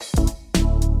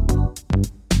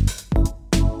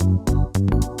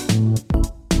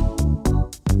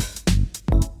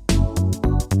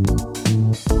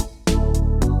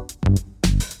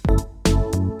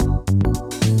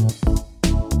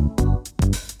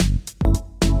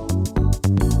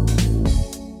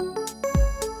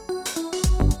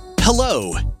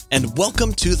Hello, and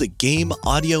welcome to the Game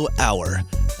Audio Hour,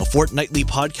 a fortnightly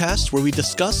podcast where we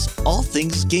discuss all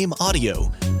things game audio,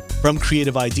 from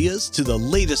creative ideas to the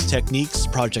latest techniques,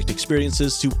 project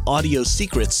experiences to audio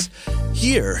secrets.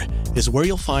 Here is where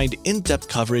you'll find in-depth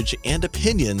coverage and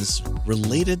opinions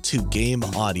related to game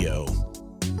audio.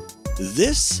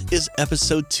 This is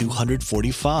episode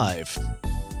 245.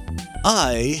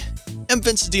 I am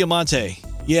Vincent Diamante.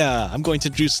 Yeah, I'm going to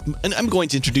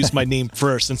introduce my name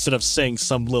first instead of saying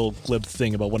some little glib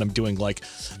thing about what I'm doing, like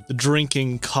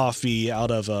drinking coffee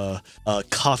out of a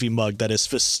coffee mug that is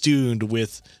festooned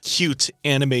with cute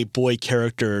anime boy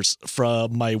characters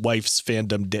from my wife's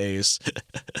fandom days.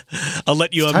 I'll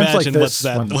let you imagine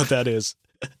what that is.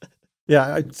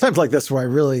 Yeah, it's times like this where I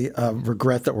really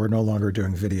regret that we're no longer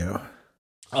doing video.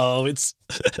 Oh, it's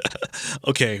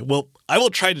okay. Well, I will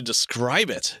try to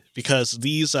describe it because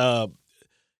these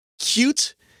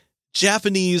cute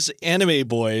Japanese anime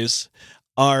boys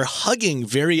are hugging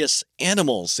various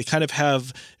animals. They kind of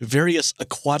have various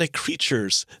aquatic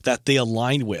creatures that they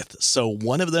align with. So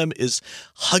one of them is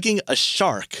hugging a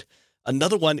shark.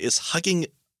 Another one is hugging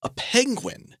a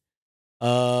penguin.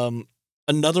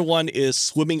 Another one is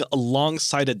swimming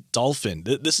alongside a dolphin.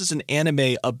 This is an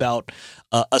anime about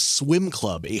a swim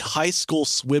club, a high school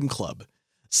swim club.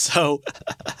 So,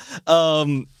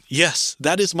 yes,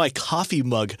 that is my coffee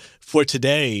mug for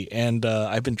today, and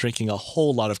I've been drinking a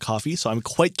whole lot of coffee, so I'm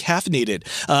quite caffeinated.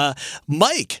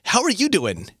 Mike, how are you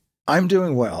doing? I'm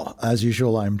doing well. As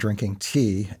usual, I'm drinking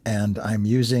tea, and I'm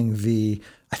using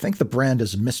I think the brand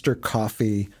is Mr.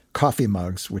 Coffee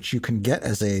mugs, which you can get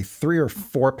as a 3 or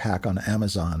 4 pack on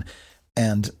Amazon.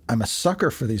 And I'm a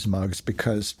sucker for these mugs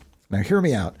because, now hear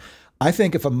me out, I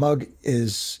think if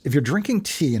you're drinking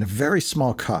tea in a very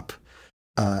small cup,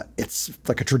 it's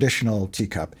like a traditional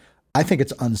teacup, I think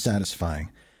it's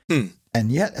unsatisfying.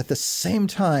 And yet at the same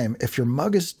time, if your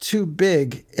mug is too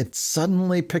big, it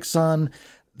suddenly picks on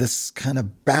this kind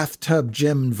of bathtub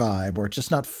gym vibe where it's just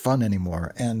not fun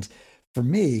anymore. And for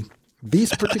me,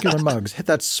 these particular mugs hit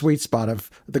that sweet spot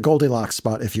of the Goldilocks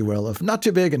spot, if you will, of not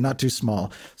too big and not too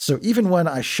small. So even when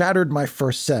I shattered my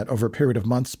first set over a period of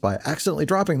months by accidentally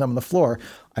dropping them on the floor,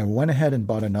 I went ahead and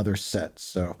bought another set.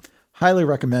 So highly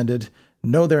recommended.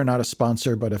 No, they're not a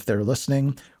sponsor, but if they're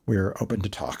listening, we're open to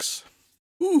talks.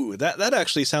 Ooh, that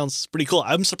actually sounds pretty cool.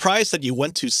 I'm surprised that you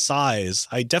went to size.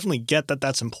 I definitely get that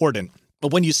that's important.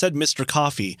 But when you said Mr.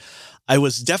 Coffee, I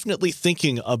was definitely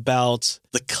thinking about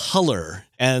the color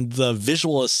and the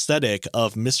visual aesthetic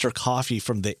of Mr. Coffee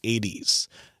from the 80s.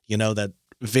 You know, that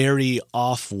very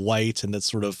off-white and that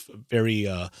sort of very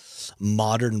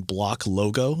modern block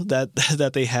logo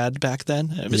that they had back then.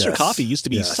 Mr. Yes. Coffee used to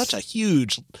be such a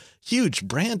huge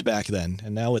brand back then,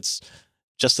 and now it's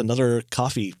just another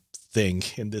coffee thing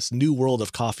in this new world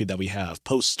of coffee that we have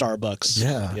post Starbucks.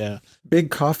 Yeah.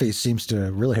 Big Coffee seems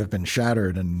to really have been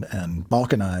shattered and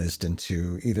balkanized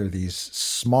into either these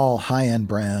small high-end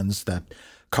brands that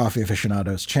coffee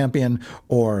aficionados champion,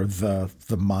 or the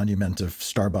monument of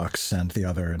Starbucks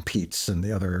and Peet's and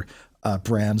the other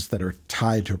brands that are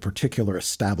tied to a particular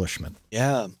establishment.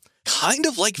 Yeah. Kind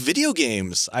of like video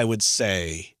games, I would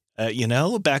say.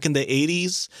 Back in the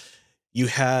 80s, you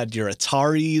had your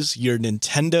Ataris, your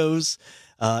Nintendos,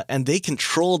 and they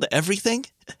controlled everything.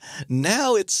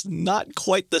 Now it's not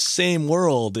quite the same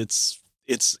world. It's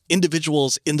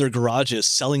individuals in their garages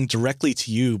selling directly to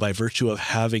you by virtue of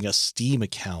having a Steam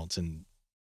account and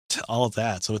all of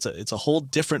that. So it's a whole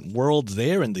different world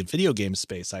there in the video game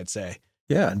space, I'd say.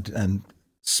 Yeah, and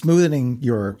smoothing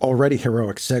your already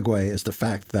heroic segue is the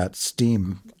fact that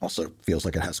Steam also feels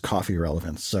like it has coffee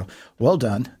relevance. So well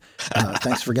done.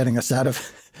 Thanks for getting us out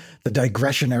of the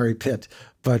digressionary pit.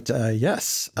 But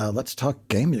yes, let's talk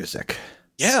game music.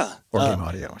 Yeah. Or game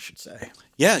audio, I should say.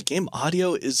 Yeah, game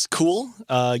audio is cool.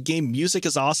 Game music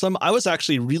is awesome. I was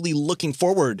actually really looking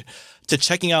forward to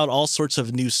checking out all sorts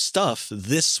of new stuff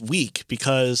this week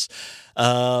because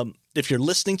if you're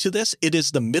listening to this, it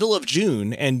is the middle of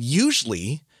June, and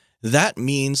usually that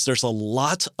means there's a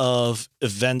lot of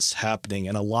events happening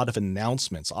and a lot of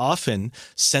announcements, often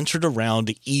centered around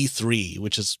E3,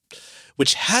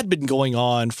 which had been going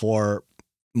on for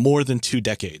more than 2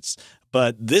 decades.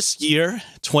 But this year,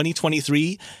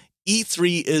 2023,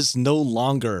 E3 is no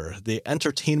longer. The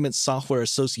Entertainment Software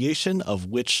Association, of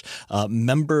which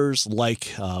members like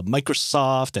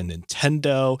Microsoft and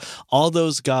Nintendo, all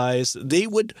those guys, they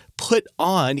would put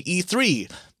on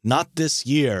E3. Not this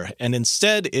year. And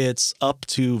instead, it's up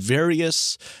to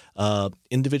various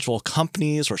individual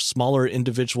companies or smaller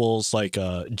individuals like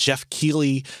Jeff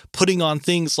Keighley putting on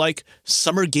things like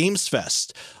Summer Games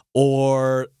Fest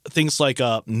or things like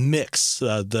Mix,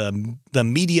 the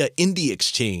Media Indie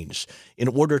Exchange, in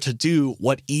order to do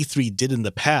what E3 did in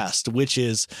the past, which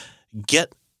is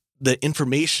get the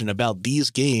information about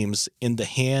these games in the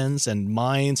hands and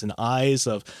minds and eyes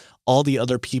of all the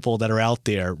other people that are out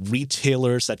there,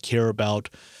 retailers that care about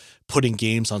putting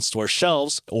games on store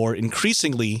shelves, or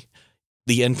increasingly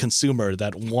the end consumer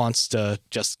that wants to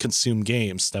just consume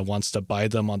games, that wants to buy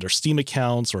them on their Steam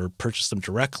accounts or purchase them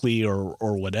directly or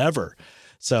whatever.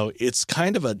 So it's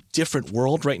kind of a different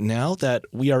world right now that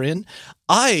we are in.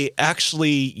 I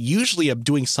actually usually am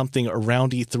doing something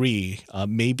around E3,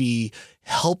 maybe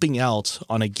helping out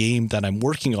on a game that I'm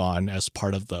working on as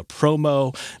part of the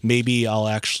promo. Maybe I'll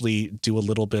actually do a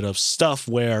little bit of stuff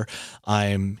where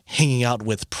I'm hanging out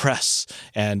with press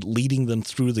and leading them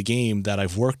through the game that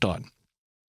I've worked on.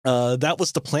 That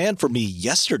was the plan for me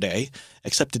yesterday,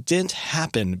 except it didn't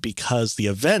happen because the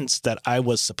events that I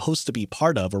was supposed to be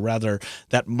part of, or rather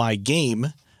that my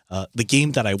game, the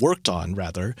game that I worked on,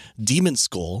 rather, Demon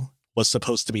School, was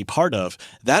supposed to be part of,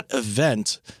 that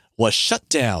event was shut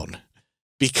down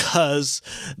because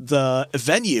the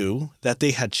venue that they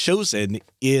had chosen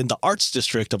in the Arts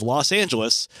District of Los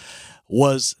Angeles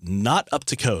was not up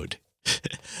to code.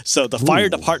 So the fire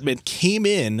department came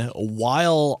in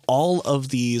while all of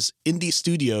these indie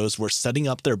studios were setting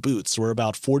up their booths. There were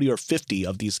about 40 or 50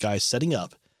 of these guys setting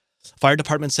up. Fire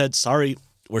department said, sorry,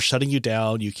 we're shutting you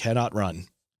down. You cannot run.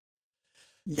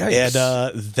 Yikes.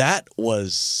 And that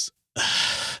was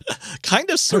kind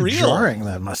of surreal. How jarring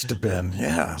that must have been.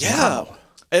 Yeah. Wow.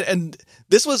 And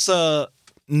this was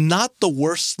not the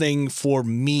worst thing for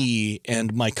me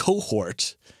and my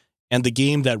cohort and the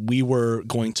game that we were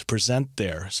going to present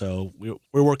there. So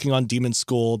we're working on Demon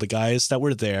School. The guys that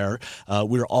were there,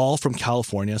 we're all from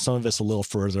California. Some of us a little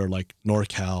further, like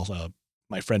NorCal.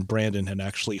 My friend Brandon had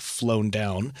actually flown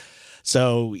down.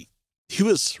 So he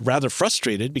was rather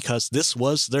frustrated because this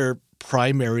was their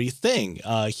primary thing.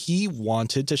 He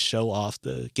wanted to show off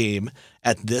the game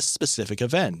at this specific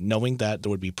event, knowing that there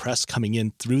would be press coming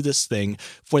in through this thing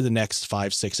for the next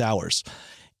 5-6 hours.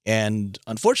 And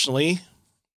unfortunately,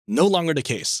 no longer the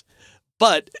case.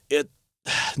 But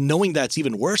knowing that's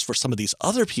even worse for some of these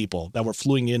other people that were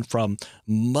flying in from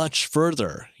much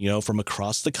further, from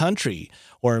across the country,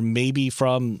 or maybe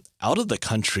from out of the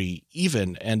country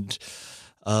even. And,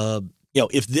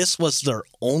 if this was their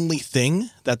only thing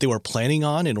that they were planning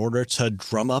on in order to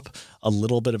drum up a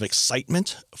little bit of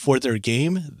excitement for their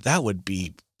game, that would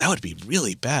be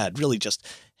really bad, really just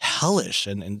hellish,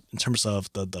 and in terms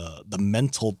of the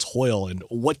mental toil and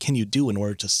what can you do in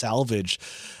order to salvage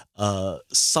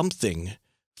something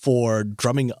for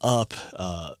drumming up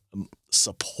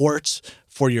support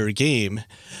for your game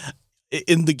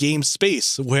in the game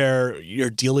space where you're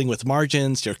dealing with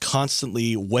margins, you're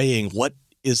constantly weighing what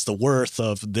is the worth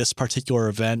of this particular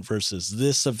event versus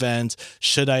this event?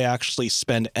 Should I actually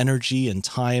spend energy and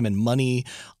time and money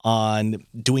on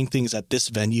doing things at this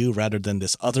venue rather than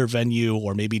this other venue,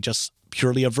 or maybe just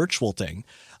purely a virtual thing?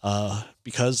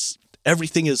 Because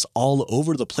everything is all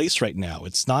over the place right now.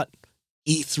 It's not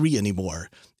E3 anymore.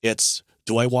 It's,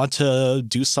 do I want to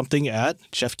do something at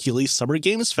Jeff Keighley's Summer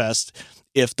Games Fest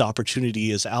if the opportunity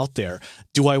is out there?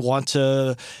 Do I want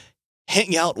to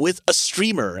hang out with a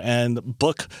streamer and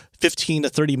book 15 to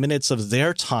 30 minutes of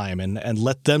their time and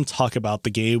let them talk about the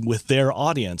game with their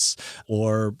audience,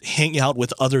 or hang out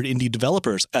with other indie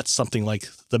developers at something like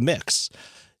The Mix?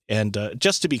 And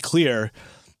just to be clear,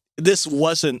 this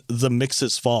wasn't The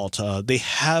Mix's fault.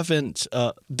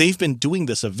 They've been doing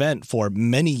this event for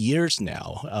many years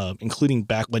now, including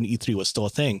back when E3 was still a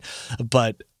thing.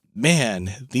 But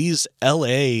man, these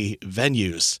LA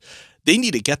venues, they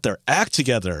need to get their act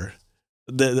together.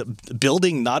 The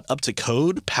building not up to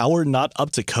code, power not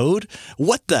up to code.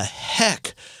 What the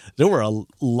heck? There were a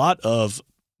lot of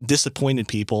disappointed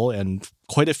people, and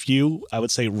quite a few, I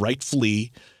would say,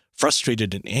 rightfully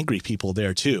frustrated and angry people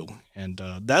there too. And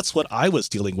that's what I was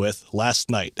dealing with last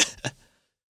night.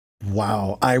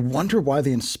 Wow. I wonder why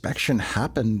the inspection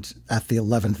happened at the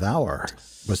 11th hour.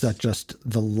 Was that just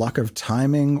the luck of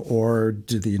timing, or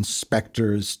do the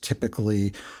inspectors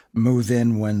typically move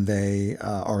in when they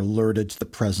are alerted to the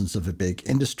presence of a big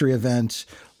industry event,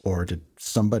 or did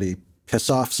somebody piss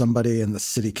off somebody in the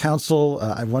city council?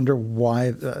 I wonder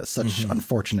why such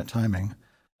unfortunate timing.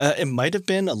 It might have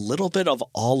been a little bit of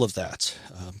all of that.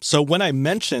 So when I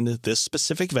mentioned this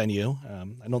specific venue,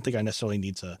 I don't think I necessarily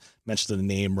need to mention the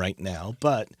name right now,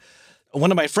 but one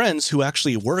of my friends who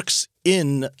actually works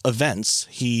in events,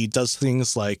 he does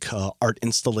things like art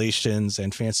installations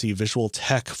and fancy visual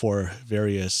tech for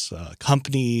various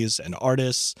companies and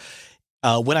artists.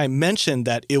 When I mentioned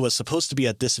that it was supposed to be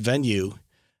at this venue,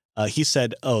 he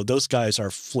said, "Oh, those guys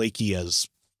are flaky as,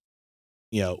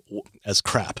 as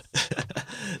crap."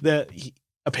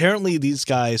 Apparently these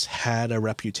guys had a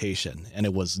reputation, and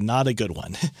it was not a good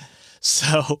one.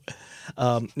 So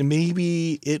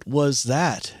maybe it was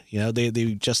that,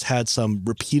 they just had some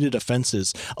repeated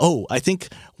offenses. Oh, I think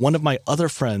one of my other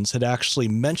friends had actually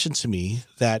mentioned to me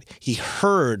that he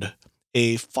heard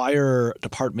a fire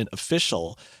department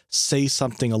official say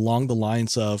something along the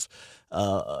lines of,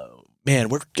 man,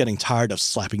 we're getting tired of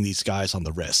slapping these guys on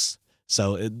the wrists.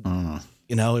 So,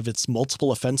 if it's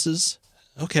multiple offenses,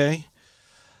 okay.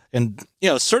 And,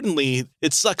 certainly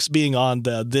it sucks being on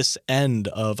this end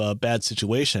of a bad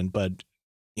situation, but,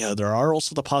 there are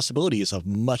also the possibilities of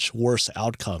much worse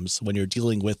outcomes when you're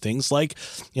dealing with things like,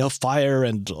 fire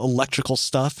and electrical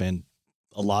stuff and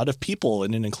a lot of people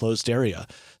in an enclosed area.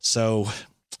 So,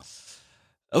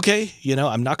 okay,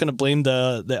 I'm not going to blame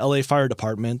the LA Fire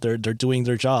Department. They're doing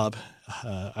their job.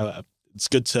 It's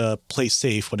good to play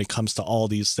safe when it comes to all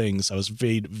these things. I was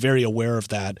very, very aware of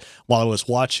that while I was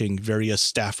watching various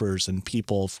staffers and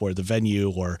people for the venue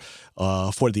or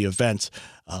for the event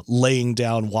laying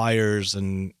down wires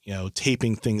and,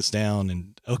 taping things down.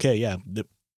 And okay, yeah,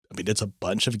 it's a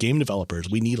bunch of game developers.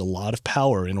 We need a lot of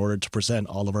power in order to present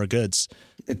all of our goods.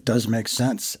 It does make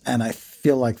sense. And I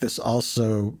feel like this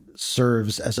also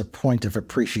serves as a point of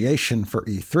appreciation for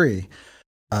E3.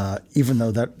 Even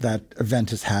though that event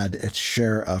has had its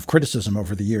share of criticism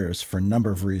over the years for a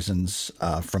number of reasons,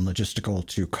 from logistical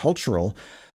to cultural,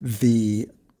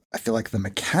 I feel like the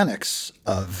mechanics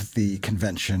of the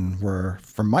convention were,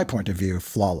 from my point of view,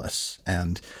 flawless.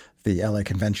 And the LA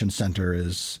Convention Center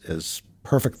is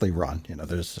perfectly run.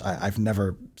 I've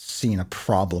never seen a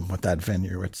problem with that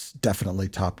venue. It's definitely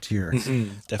top tier.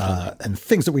 Mm-hmm, definitely. And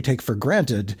things that we take for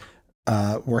granted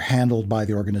were handled by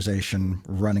the organization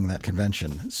running that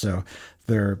convention. So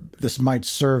this might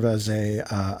serve as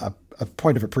a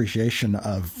point of appreciation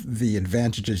of the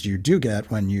advantages you do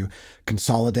get when you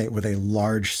consolidate with a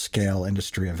large scale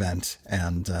industry event,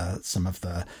 and some of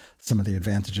the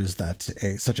advantages that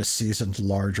such a seasoned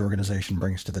large organization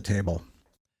brings to the table.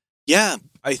 Yeah,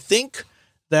 I think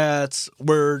that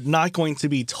we're not going to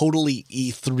be totally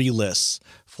E3-less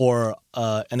for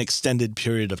an extended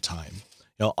period of time.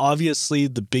 Obviously,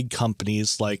 the big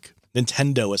companies like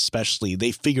Nintendo especially,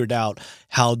 they figured out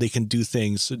how they can do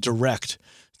things direct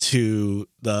to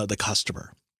the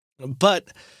customer. But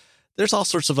there's all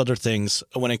sorts of other things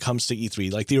when it comes to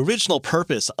E3. Like the original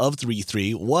purpose of the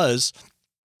E3 was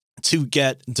to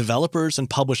get developers and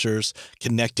publishers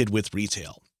connected with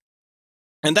retail.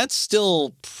 And that's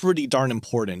still pretty darn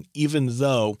important, even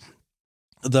though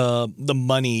the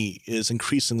money is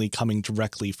increasingly coming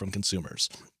directly from consumers.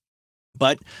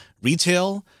 But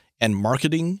retail and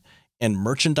marketing and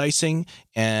merchandising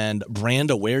and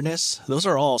brand awareness, those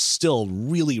are all still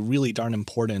really, really darn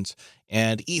important.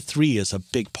 And E3 is a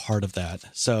big part of that.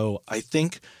 So I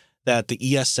think that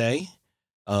the ESA,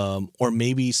 or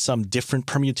maybe some different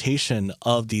permutation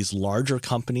of these larger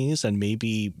companies and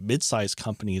maybe mid-sized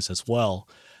companies as well,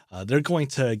 they're going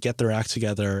to get their act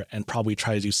together and probably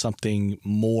try to do something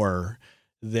more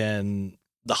than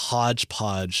the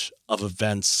hodgepodge of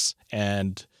events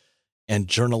and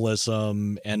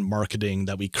journalism and marketing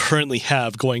that we currently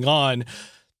have going on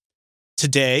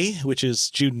today, which is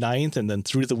June 9th, and then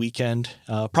through the weekend.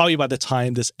 Probably by the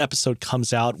time this episode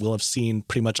comes out, we'll have seen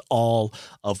pretty much all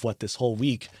of what this whole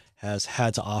week has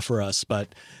had to offer us.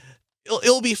 But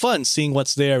it'll be fun seeing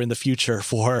what's there in the future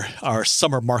for our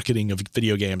summer marketing of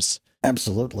video games.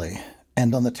 Absolutely.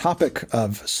 And on the topic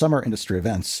of summer industry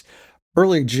events,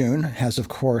 early June has, of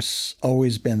course,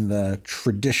 always been the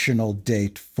traditional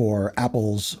date for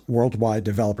Apple's Worldwide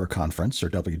Developer Conference, or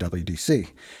WWDC,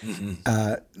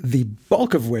 the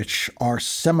bulk of which are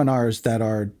seminars that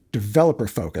are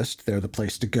developer-focused. They're the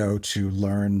place to go to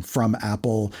learn from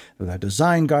Apple the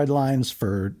design guidelines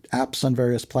for apps on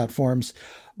various platforms.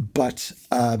 But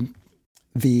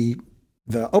the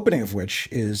opening of which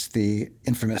is the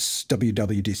infamous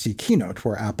WWDC keynote,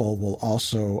 where Apple will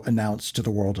also announce to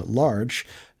the world at large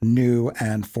new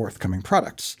and forthcoming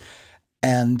products.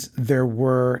 And there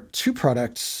were 2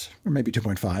 products, or maybe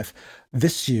 2.5,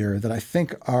 this year that I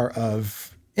think are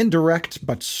of indirect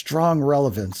but strong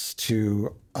relevance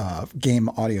to game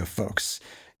audio folks,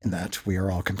 in that we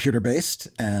are all computer-based,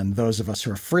 and those of us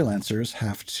who are freelancers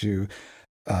have to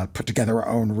put together our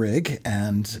own rig,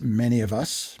 and many of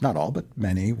us, not all, but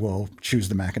many, will choose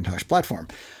the Macintosh platform,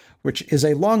 which is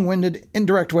a long-winded,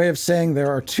 indirect way of saying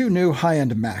there are 2 new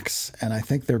high-end Macs, and I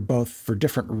think they're both, for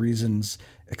different reasons,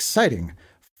 exciting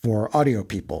for audio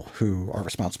people who are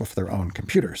responsible for their own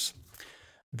computers.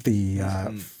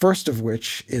 The first of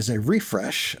which is a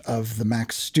refresh of the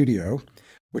Mac Studio,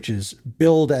 which is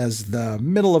billed as the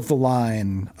middle of the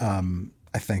line,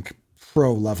 I think,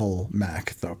 Pro level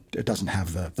Mac, though it doesn't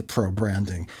have the Pro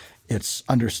branding. It's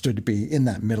understood to be in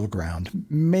that middle ground,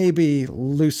 maybe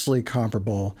loosely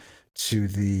comparable to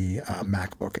the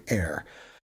MacBook Air.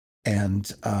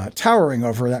 And towering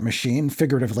over that machine,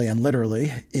 figuratively and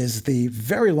literally, is the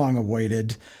very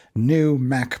long-awaited new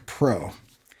Mac Pro.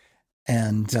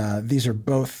 And these are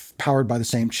both powered by the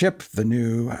same chip, the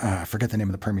new, I forget the name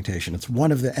of the permutation. It's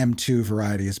one of the M2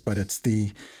 varieties, but it's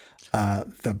the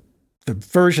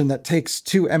version that takes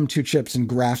two M2 chips and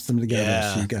grafts them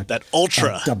together. So you get that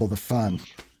Ultra. Double the fun.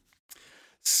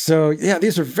 So yeah,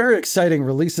 these are very exciting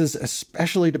releases,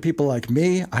 especially to people like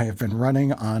me. I have been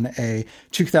running on a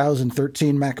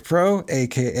 2013 Mac Pro,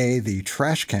 aka the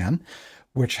trash can,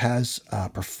 which has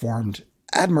performed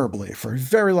admirably for a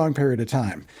very long period of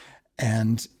time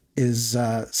and is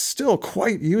still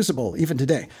quite usable even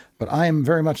today. But I am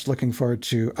very much looking forward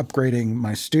to upgrading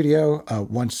my studio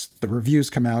once the reviews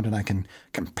come out and I can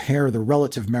compare the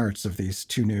relative merits of these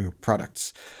two new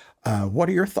products. What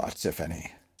are your thoughts, if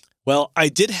any? Well, I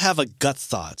did have a gut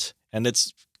thought, and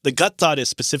the gut thought is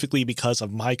specifically because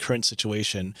of my current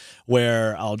situation,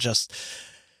 where I'll just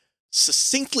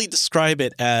succinctly describe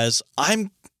it as I'm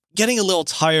getting a little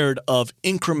tired of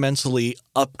incrementally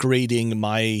upgrading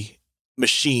my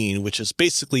machine, which has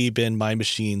basically been my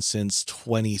machine since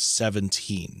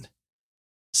 2017.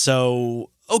 So,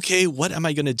 okay, what am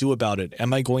I going to do about it?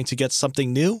 Am I going to get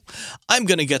something new? I'm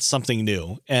going to get something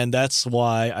new. And that's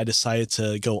why I decided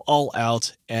to go all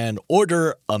out and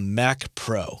order a Mac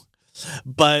Pro.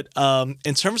 But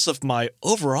in terms of my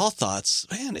overall thoughts,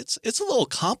 man, it's a little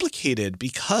complicated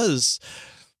because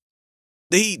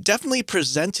they definitely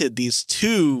presented these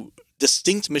two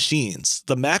distinct machines.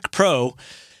 The Mac Pro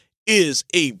is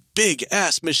a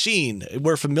big-ass machine.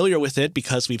 We're familiar with it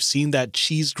because we've seen that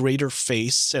cheese grater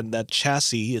face and that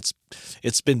chassis.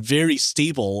 It's been very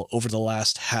stable over the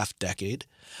last half decade,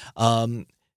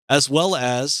 as well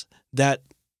as that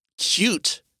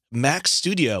cute Mac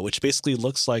Studio, which basically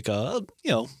looks like a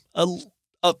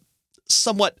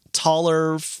somewhat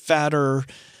taller, fatter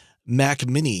Mac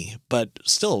Mini, but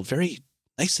still very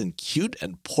nice and cute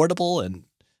and portable and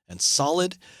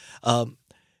solid.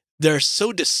 They're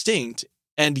so distinct,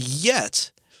 and yet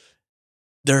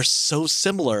they're so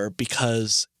similar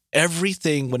because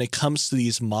everything when it comes to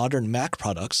these modern Mac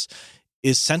products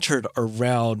is centered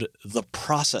around the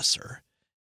processor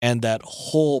and that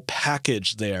whole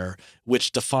package there,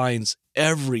 which defines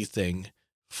everything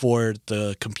for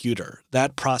the computer.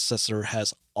 That processor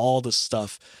has all the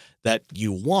stuff that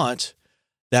you want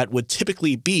that would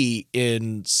typically be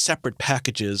in separate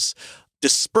packages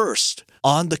dispersed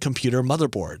on the computer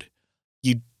motherboard.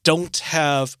 You don't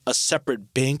have a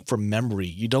separate bank for memory.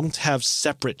 You don't have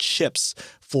separate chips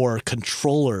for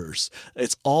controllers.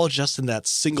 It's all just in that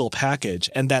single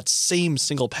package. And that same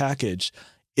single package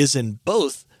is in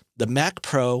both the Mac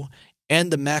Pro and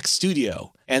the Mac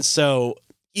Studio. And so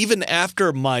even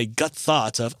after my gut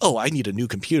thoughts of, I need a new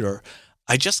computer,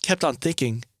 I just kept on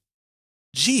thinking,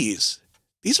 geez,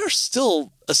 these are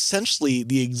still essentially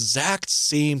the exact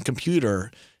same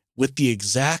computer with the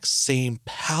exact same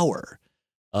power.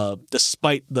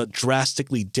 Despite the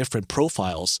drastically different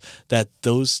profiles that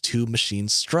those two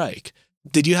machines strike.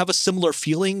 Did you have a similar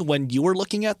feeling when you were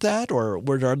looking at that, or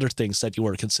were there other things that you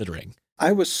were considering?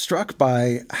 I was struck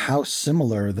by how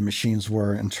similar the machines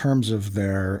were in terms of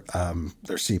their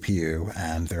CPU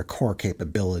and their core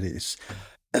capabilities.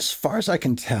 As far as I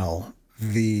can tell,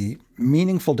 the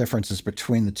meaningful differences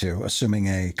between the two, assuming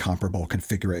a comparable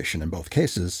configuration in both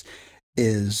cases,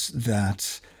 is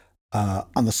that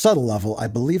on the subtle level, I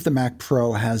believe the Mac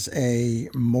Pro has a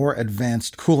more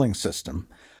advanced cooling system.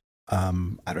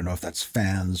 I don't know if that's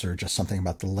fans or just something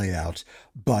about the layout,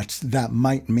 but that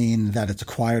might mean that it's a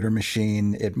quieter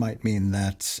machine. It might mean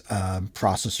that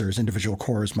processors, individual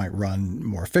cores might run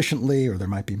more efficiently, or there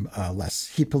might be less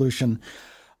heat pollution.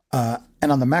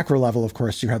 And on the macro level, of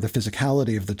course, you have the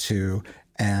physicality of the two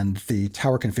and the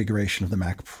tower configuration of the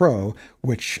Mac Pro,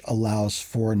 which allows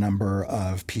for a number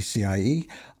of PCIe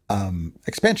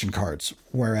expansion cards,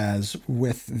 whereas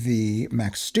with the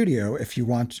Mac Studio, if you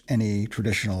want any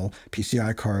traditional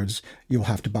PCI cards, you'll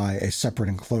have to buy a separate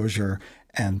enclosure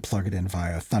and plug it in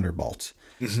via Thunderbolt.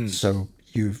 Mm-hmm. So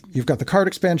you've got the card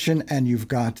expansion and you've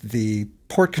got the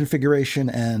port configuration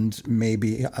and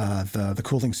maybe the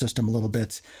cooling system a little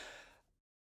bit.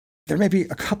 There may be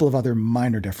a couple of other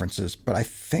minor differences, but I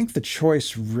think the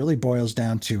choice really boils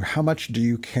down to how much do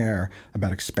you care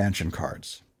about expansion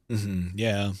cards? Mm-hmm.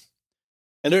 Yeah.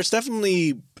 And there's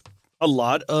definitely a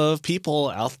lot of people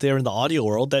out there in the audio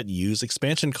world that use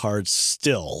expansion cards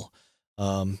still.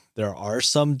 There are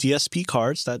some DSP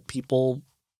cards that people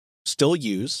still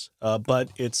use, but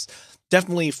it's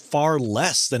definitely far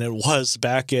less than it was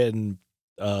back in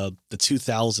the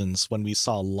 2000s when we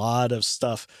saw a lot of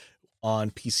stuff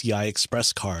on PCI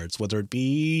Express cards, whether it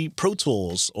be Pro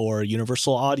Tools or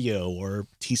Universal Audio or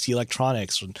TC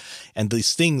Electronics, and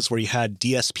these things where you had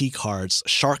DSP cards,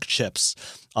 Shark chips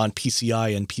on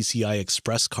PCI and PCI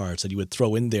Express cards that you would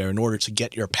throw in there in order to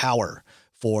get your power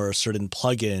for certain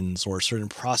plugins or certain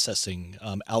processing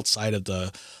outside of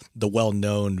the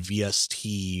well-known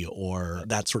VST or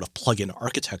that sort of plugin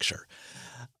architecture.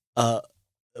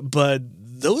 But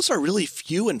those are really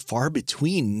few and far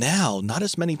between now. Not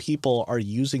as many people are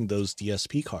using those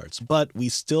DSP cards, but we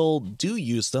still do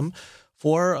use them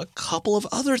for a couple of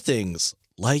other things,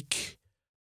 like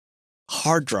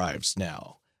hard drives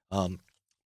now.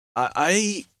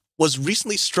 I was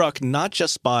recently struck not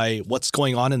just by what's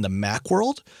going on in the Mac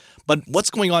world, but what's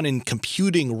going on in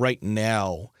computing right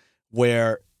now,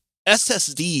 where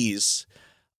SSDs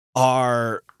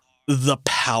are the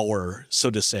power, so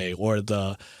to say, or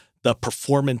the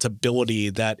performance ability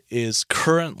that is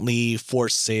currently for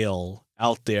sale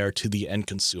out there to the end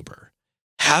consumer.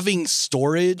 Having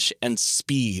storage and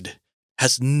speed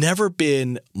has never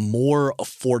been more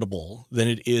affordable than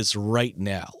it is right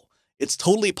now. It's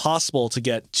totally possible to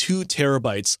get 2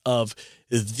 terabytes of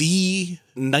the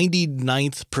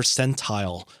 99th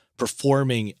percentile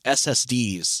performing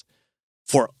SSDs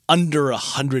for under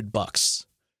 $100.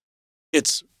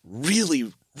 It's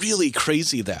really, really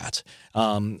crazy that.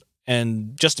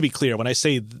 And just to be clear, when I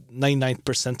say 99th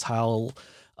percentile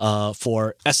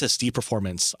for SSD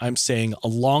performance, I'm saying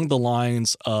along the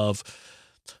lines of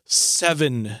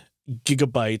 7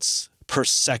 gigabytes per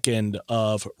second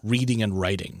of reading and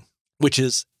writing, which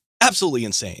is absolutely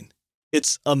insane.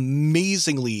 It's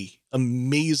amazingly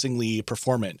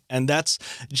performant. And that's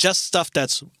just stuff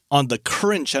that's on the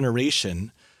current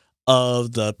generation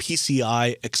of the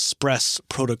PCI Express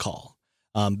protocol.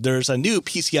 There's a new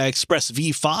PCI Express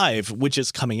V5, which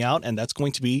is coming out, and that's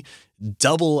going to be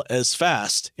double as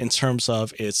fast in terms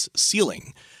of its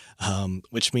sealing,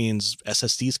 which means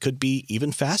SSDs could be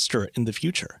even faster in the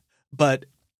future. But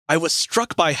I was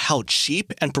struck by how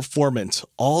cheap and performant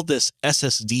all this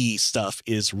SSD stuff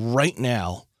is right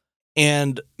now.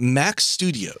 And Mac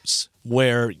Studios,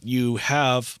 where you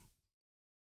have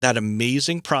that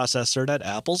amazing processor that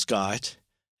Apple's got,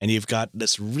 and you've got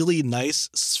this really nice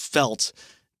svelte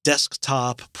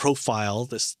desktop profile,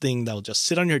 this thing that'll just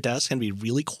sit on your desk and be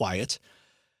really quiet,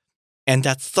 and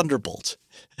that Thunderbolt.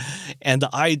 And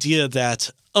the idea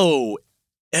that,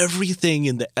 everything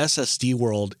in the SSD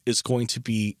world is going to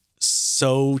be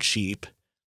so cheap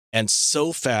and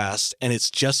so fast, and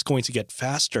it's just going to get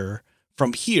faster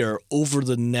from here over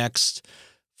the next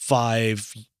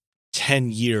 5-10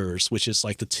 years, which is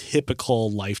like the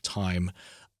typical lifetime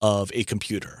of a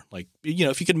computer. Like,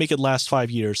 if you can make it last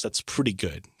 5 years, that's pretty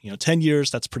good. 10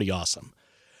 years, that's pretty awesome.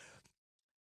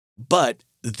 But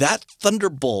that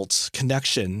Thunderbolt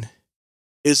connection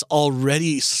is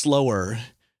already slower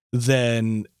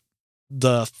than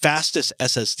the fastest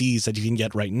SSDs that you can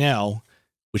get right now,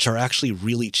 which are actually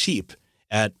really cheap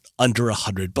at under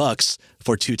 $100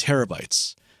 for 2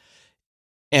 terabytes.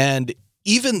 And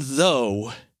even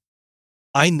though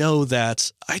I know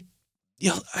that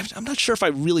I'm not sure if I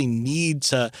really need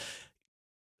to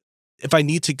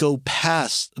go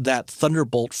past that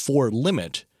Thunderbolt 4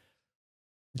 limit.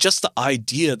 Just the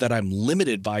idea that I'm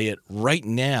limited by it right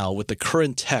now with the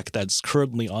current tech that's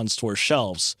currently on store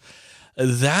shelves,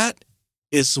 that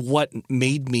is what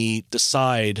made me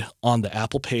decide on the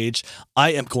Apple page,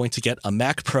 I am going to get a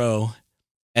Mac Pro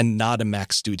and not a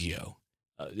Mac Studio.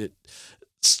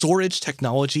 Storage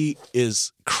technology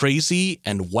is crazy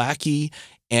and wacky,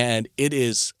 and it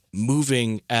is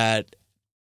moving at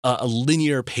a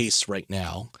linear pace right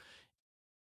now.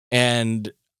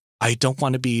 And I don't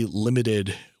want to be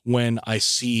limited when I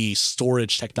see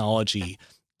storage technology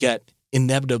get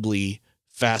inevitably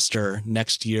faster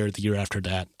next year, the year after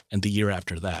that, and the year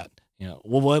after that.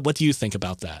 What do you think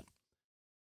about that?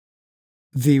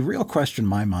 The real question in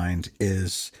my mind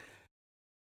is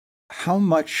how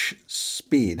much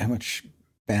speed, how much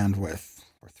bandwidth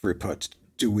or throughput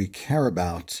do we care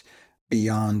about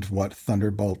beyond what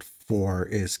Thunderbolt 4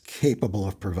 is capable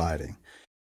of providing?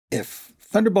 If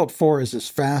Thunderbolt 4 is as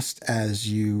fast as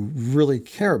you really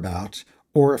care about,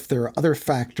 or if there are other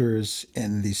factors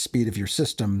in the speed of your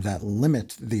system that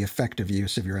limit the effective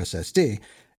use of your SSD,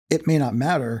 it may not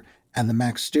matter, and the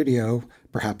Mac Studio,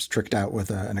 perhaps tricked out with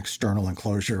an external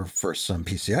enclosure for some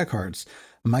PCI cards,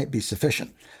 might be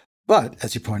sufficient. But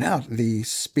as you point out, the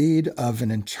speed of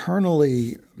an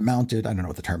internally mounted, I don't know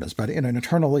what the term is, but in an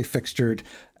internally fixtured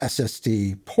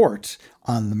SSD port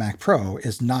on the Mac Pro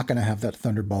is not going to have that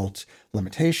Thunderbolt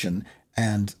limitation.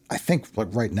 And I think like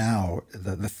right now,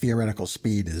 the theoretical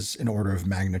speed is an order of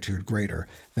magnitude greater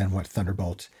than what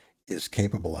Thunderbolt is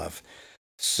capable of.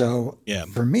 So Yeah.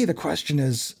 for me, the question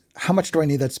is, how much do I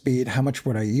need that speed? How much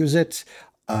would I use it?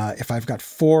 If I've got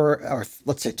four, or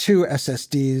let's say two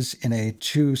SSDs in a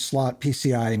 2-slot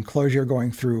PCI enclosure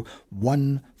going through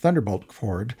one Thunderbolt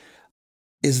cord,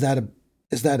 is that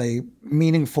a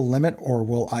meaningful limit, or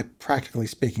will I, practically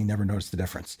speaking, never notice the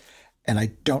difference? And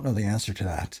I don't know the answer to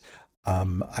that.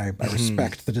 I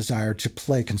respect the desire to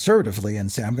play conservatively and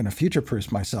say I'm going to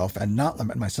future-proof myself and not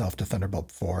limit myself to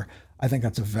Thunderbolt 4. I think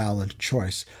that's a valid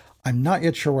choice. I'm not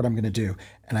yet sure what I'm going to do,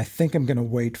 and I think I'm going to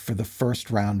wait for the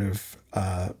first round of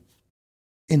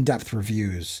in-depth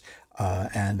reviews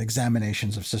and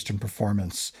examinations of system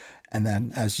performance, and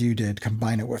then, as you did,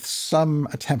 combine it with some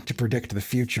attempt to predict the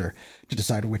future to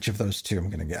decide which of those two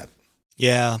I'm going to get.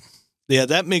 Yeah,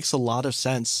 that makes a lot of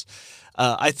sense.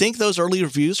 I think those early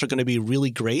reviews are going to be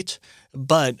really great,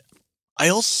 but I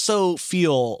also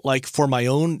feel like for my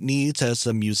own needs as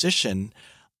a musician,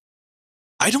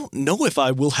 I don't know if I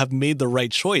will have made the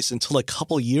right choice until a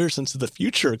couple years into the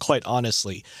future, quite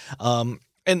honestly.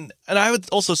 And I would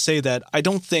also say that I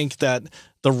don't think that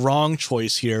the wrong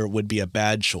choice here would be a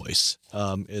bad choice.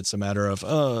 It's a matter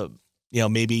of,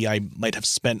 maybe I might have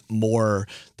spent more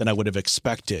than I would have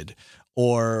expected.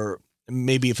 Or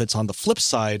maybe if it's on the flip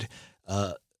side,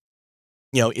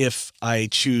 if I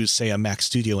choose, say, a Mac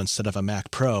Studio instead of a Mac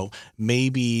Pro,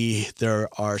 maybe there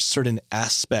are certain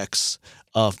aspects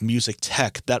of music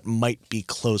tech that might be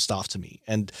closed off to me.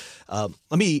 And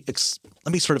let me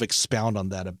sort of expound on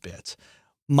that a bit.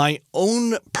 My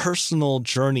own personal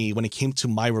journey when it came to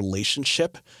my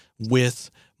relationship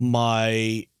with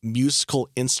my musical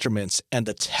instruments and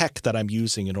the tech that I'm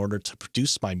using in order to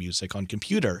produce my music on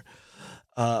computer,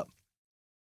 I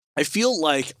feel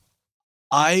like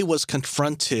I was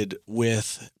confronted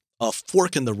with a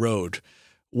fork in the road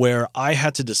where I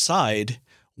had to decide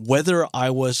whether I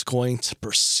was going to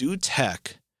pursue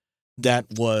tech that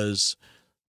was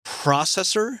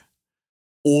processor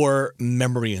or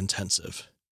memory intensive.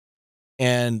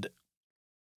 And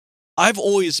I've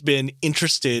always been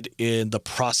interested in the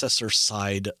processor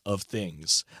side of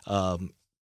things.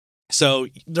 So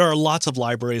there are lots of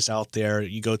libraries out there.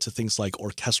 You go to things like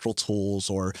Orchestral Tools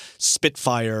or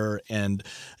Spitfire and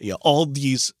all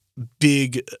these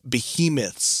big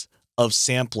behemoths of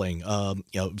sampling,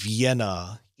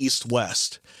 Vienna, East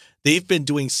West. They've been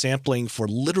doing sampling for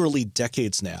literally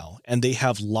decades now, and they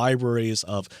have libraries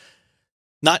of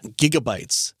not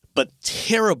gigabytes, but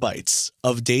terabytes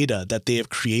of data that they have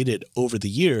created over the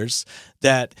years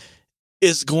that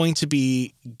is going to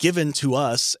be given to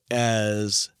us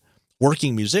as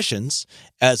working musicians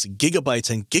as gigabytes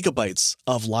and gigabytes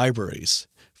of libraries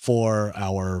for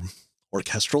our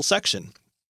orchestral section.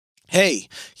 Hey,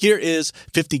 here is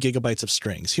 50 gigabytes of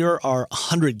strings. Here are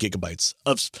 100 gigabytes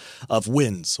of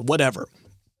winds, whatever.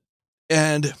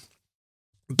 And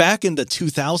back in the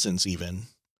 2000s even,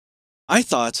 I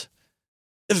thought,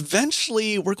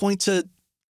 eventually we're going to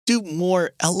do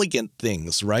more elegant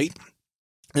things, right?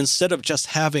 Instead of just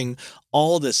having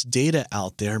all this data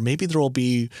out there, maybe there will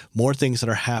be more things that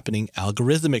are happening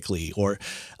algorithmically or,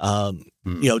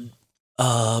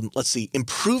 let's see,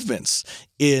 improvements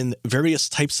in various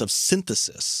types of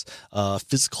synthesis,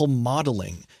 physical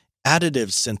modeling,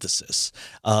 additive synthesis.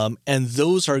 And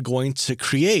those are going to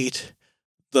create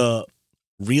the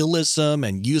realism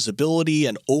and usability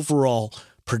and overall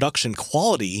production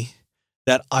quality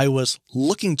that I was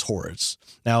looking towards.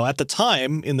 Now, at the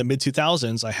time, in the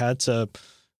mid-2000s, I had to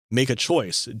make a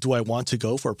choice. Do I want to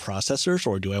go for processors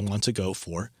or do I want to go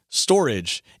for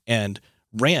storage and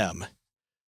RAM?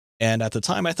 And at the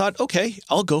time, I thought, okay,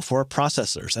 I'll go for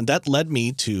processors. And that led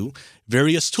me to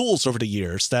various tools over the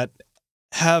years that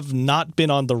have not been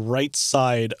on the right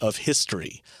side of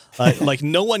history. Like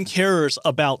no one cares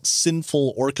about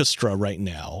Synful Orchestra right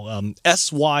now,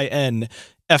 SYNFUL.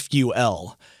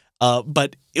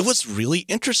 But it was really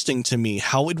interesting to me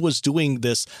how it was doing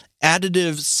this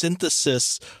additive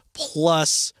synthesis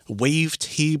plus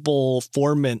wavetable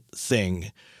formant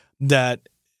thing that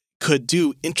could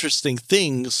do interesting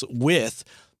things with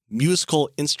musical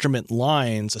instrument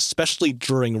lines, especially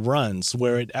during runs,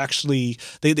 where it actually,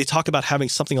 they talk about having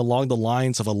something along the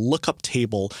lines of a lookup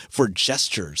table for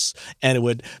gestures, and it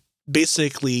would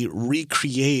basically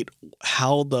recreate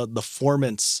how the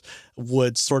formants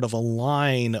would sort of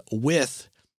align with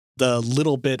the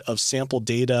little bit of sample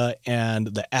data and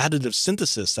the additive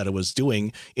synthesis that it was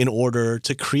doing in order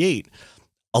to create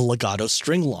a legato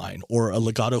string line or a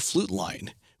legato flute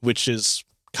line, which is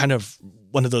kind of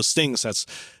one of those things that's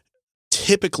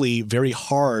typically very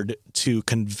hard to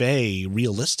convey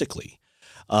realistically.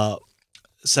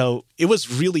 So it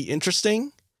was really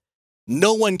interesting.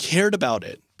 No one cared about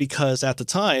it because at the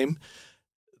time,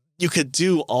 you could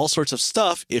do all sorts of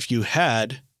stuff if you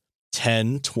had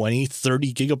 10, 20,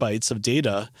 30 gigabytes of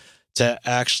data to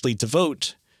actually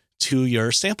devote to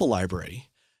your sample library.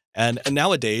 And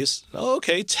nowadays, 10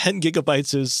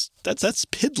 gigabytes that's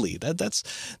piddly.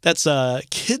 That's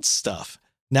kids stuff.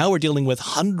 Now we're dealing with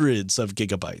hundreds of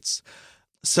gigabytes.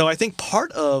 So I think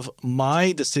part of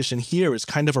my decision here is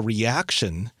kind of a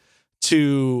reaction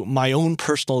to my own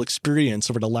personal experience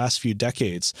over the last few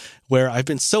decades, where I've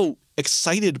been so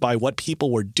excited by what people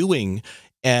were doing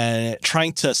and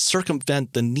trying to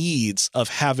circumvent the needs of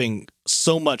having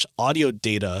so much audio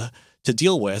data to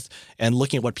deal with and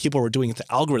looking at what people were doing with the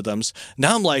algorithms.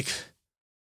 Now I'm like,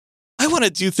 I want to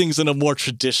do things in a more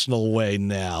traditional way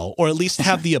now, or at least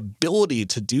have the ability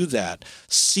to do that,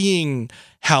 seeing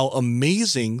how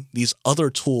amazing these other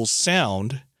tools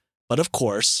sound. But of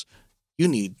course, you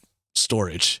need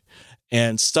storage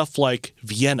and stuff like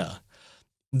Vienna.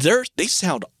 They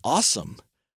sound awesome.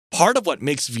 Part of what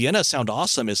makes Vienna sound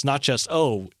awesome is not just,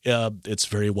 it's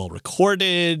very well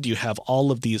recorded. You have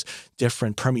all of these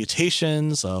different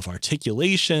permutations of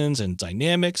articulations and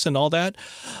dynamics and all that.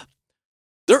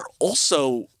 They're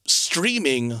also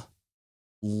streaming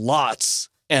lots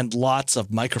and lots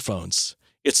of microphones.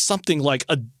 It's something like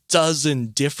a dozen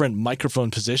different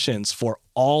microphone positions for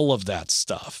all of that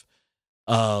stuff.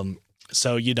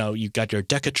 So, you've got your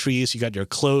decatrees, you got your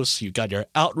close, you've got your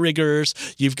outriggers,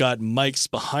 you've got mics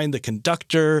behind the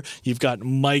conductor, you've got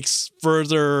mics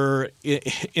further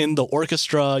in the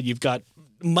orchestra, you've got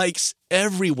mics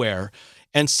everywhere.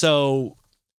 And so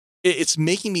it's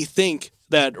making me think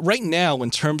that right now,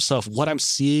 in terms of what I'm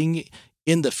seeing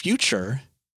in the future,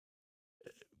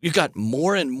 you've got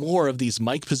more and more of these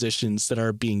mic positions that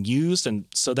are being used. And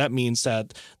so that means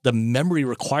that the memory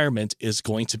requirement is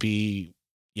going to be,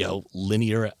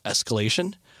 linear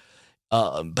escalation.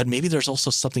 But maybe there's also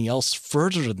something else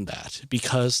further than that,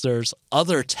 because there's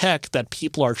other tech that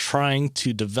people are trying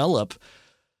to develop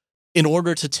in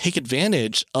order to take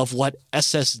advantage of what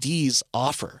SSDs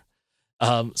offer.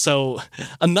 So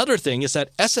another thing is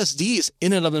that SSDs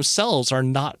in and of themselves are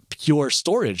not pure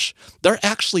storage. They're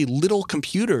actually little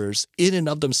computers in and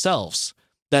of themselves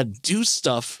that do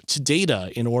stuff to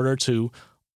data in order to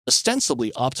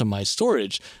ostensibly optimize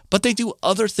storage, but they do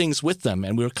other things with them.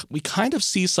 And we kind of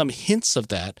see some hints of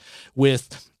that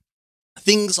with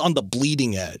things on the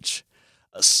bleeding edge.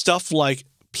 Stuff like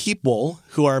people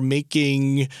who are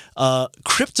making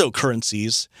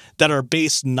cryptocurrencies that are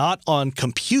based not on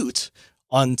compute,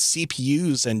 on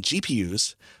CPUs and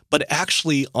GPUs, but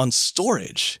actually on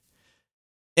storage.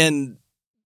 And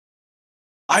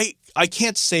I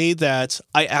can't say that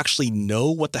I actually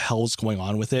know what the hell is going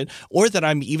on with it, or that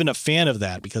I'm even a fan of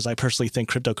that, because I personally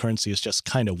think cryptocurrency is just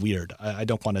kind of weird. I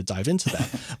don't want to dive into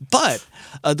that.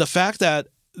 But the fact that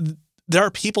there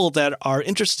are people that are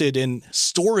interested in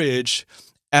storage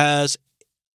as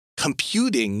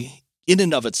computing in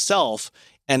and of itself,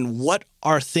 and what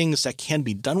are things that can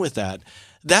be done with that,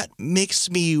 that makes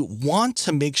me want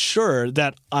to make sure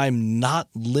that I'm not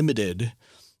limited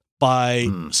by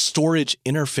storage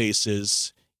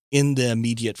interfaces in the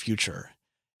immediate future.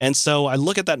 And so I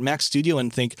look at that Mac Studio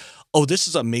and think, this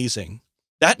is amazing.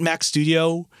 That Mac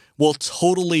Studio will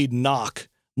totally knock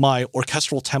my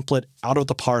orchestral template out of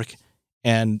the park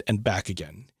and back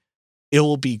again. It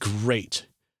will be great.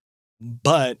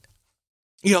 But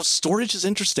storage is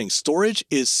interesting. Storage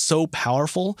is so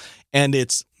powerful, and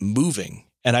it's moving.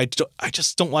 And I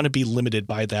just don't want to be limited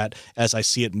by that as I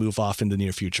see it move off in the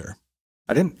near future.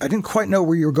 I didn't quite know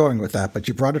where you were going with that, but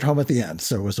you brought it home at the end.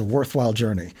 So it was a worthwhile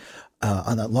journey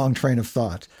on that long train of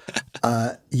thought.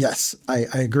 Yes, I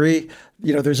agree.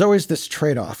 There's always this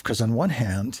trade-off, because on one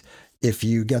hand, if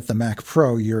you get the Mac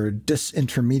Pro, you're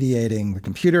disintermediating the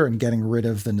computer and getting rid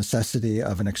of the necessity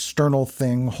of an external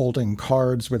thing holding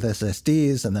cards with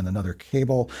SSDs and then another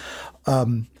cable.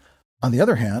 On the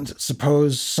other hand,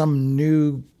 suppose some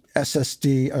new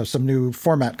SSD, some new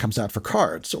format comes out for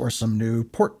cards, or some new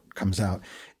port comes out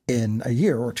in a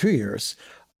year or 2 years.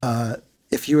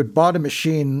 If you had bought a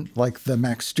machine like the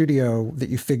Mac Studio that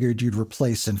you figured you'd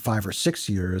replace in 5 or 6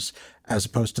 years, as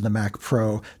opposed to the Mac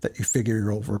Pro that you figure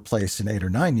you'll replace in 8 or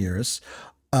 9 years,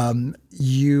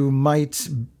 You might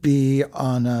be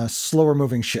on a slower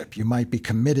moving ship. You might be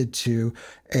committed to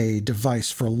a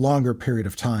device for a longer period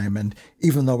of time. And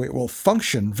even though it will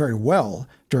function very well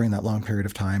during that long period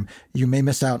of time, you may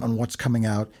miss out on what's coming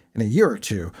out in a year or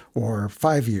two or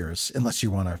 5 years, unless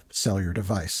you want to sell your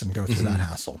device and go through that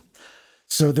hassle.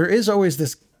 So there is always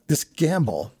this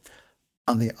gamble.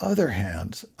 On the other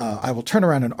hand, I will turn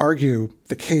around and argue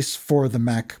the case for the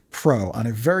Mac Pro on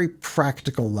a very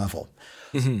practical level.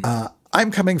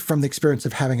 I'm coming from the experience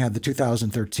of having had the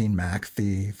 2013 Mac,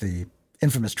 the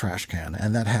infamous trash can,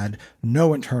 and that had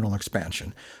no internal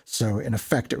expansion. So in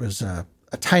effect, it was a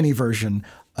tiny version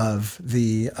of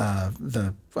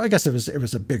I guess it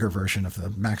was a bigger version of the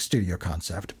Mac Studio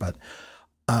concept. But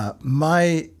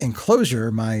my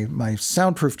enclosure, my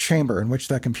soundproof chamber in which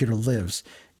that computer lives,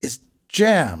 is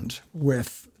jammed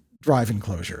with drive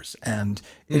enclosures, and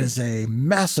it is a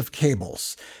mass of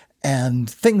cables. And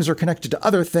things are connected to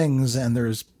other things, and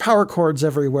there's power cords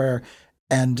everywhere.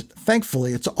 And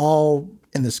thankfully, it's all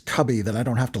in this cubby that I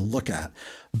don't have to look at.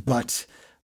 But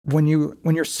when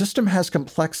your system has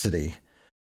complexity,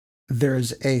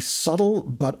 there's a subtle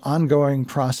but ongoing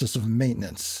process of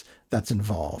maintenance that's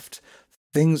involved.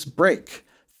 Things break,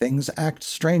 things act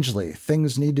strangely,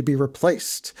 things need to be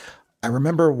replaced. I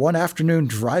remember one afternoon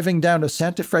driving down to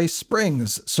Santa Fe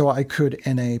Springs so I could,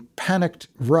 in a panicked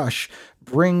rush,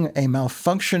 bring a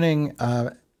malfunctioning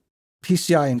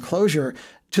PCI enclosure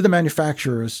to the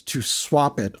manufacturers to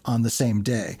swap it on the same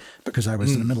day because I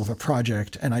was in the middle of a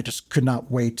project and I just could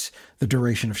not wait the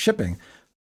duration of shipping.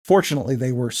 Fortunately,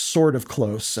 they were sort of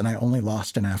close and I only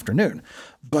lost an afternoon.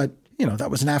 But,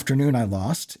 that was an afternoon I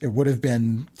lost. It would have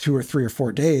been 2 or 3 or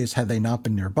 4 days had they not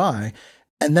been nearby.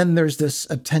 And then there's this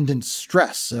attendant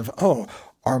stress of,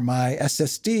 are my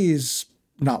SSDs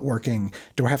not working?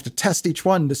 Do I have to test each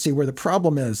one to see where the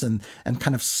problem is and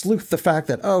kind of sleuth the fact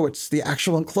that, it's the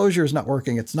actual enclosure is not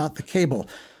working. It's not the cable.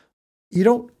 You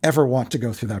don't ever want to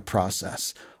go through that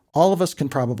process. All of us can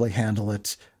probably handle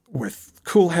it with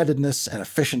cool-headedness and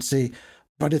efficiency,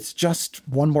 but it's just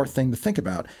one more thing to think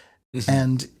about.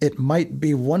 And it might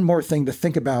be one more thing to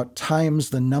think about times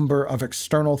the number of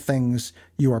external things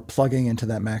you are plugging into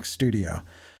that Mac Studio.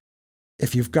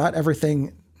 If you've got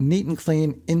everything neat and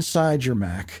clean inside your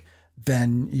Mac,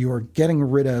 then you're getting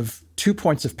rid of 2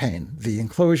 points of pain, the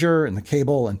enclosure and the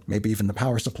cable, and maybe even the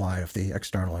power supply of the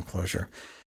external enclosure.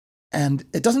 And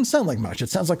it doesn't sound like much. It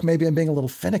sounds like maybe I'm being a little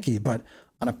finicky, but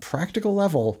on a practical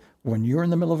level, when you're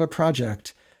in the middle of a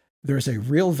project, there's a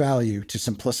real value to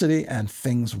simplicity and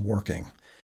things working.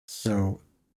 So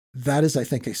that is, I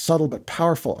think, a subtle but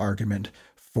powerful argument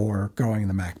for going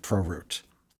the Mac Pro route.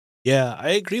 Yeah, I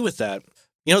agree with that.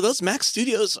 Those Mac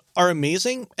Studios are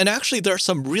amazing. And actually, there are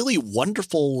some really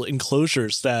wonderful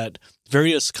enclosures that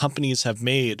various companies have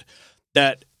made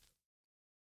that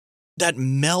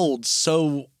meld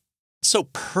so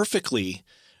perfectly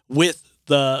with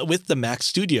the Mac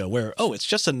Studio, where, it's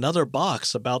just another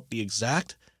box about the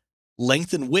exact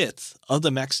length and width of the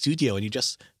Mac Studio, and you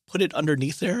just put it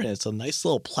underneath there, and it's a nice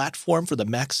little platform for the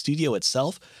Mac Studio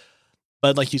itself.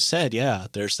 But like you said, yeah,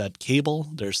 there's that cable,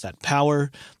 there's that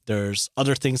power, there's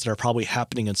other things that are probably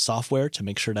happening in software to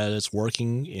make sure that it's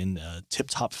working in a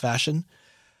tip-top fashion.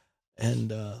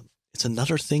 And it's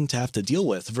another thing to have to deal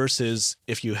with versus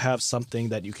if you have something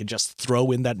that you can just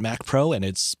throw in that Mac Pro and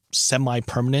it's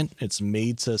semi-permanent, it's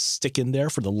made to stick in there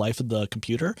for the life of the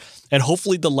computer. And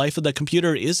hopefully the life of the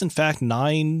computer is in fact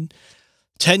 9-10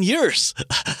 years,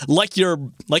 like your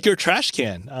trash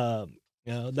can.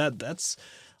 That's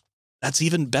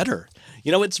even better.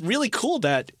 It's really cool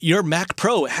that your Mac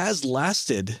Pro has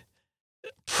lasted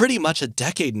pretty much a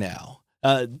decade now.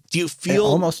 Do you feel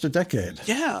almost a decade?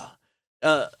 Yeah.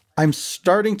 I'm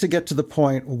starting to get to the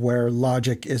point where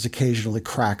logic is occasionally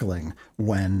crackling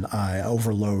when I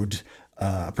overload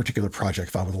a particular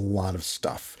project file with a lot of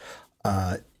stuff.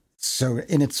 So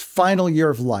in its final year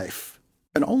of life,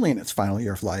 and only in its final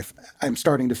year of life, I'm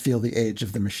starting to feel the age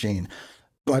of the machine.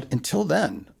 But until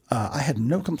then, I had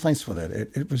no complaints with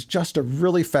it. It was just a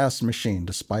really fast machine,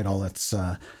 despite all its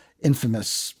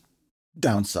infamous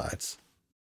downsides.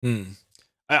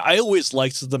 I always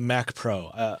liked the Mac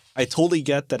Pro. I totally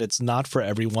get that it's not for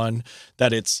everyone,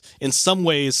 that it's in some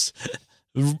ways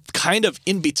kind of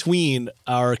in between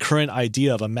our current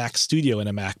idea of a Mac Studio and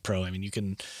a Mac Pro. I mean, you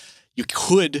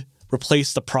could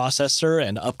replace the processor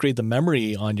and upgrade the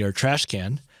memory on your trash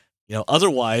can.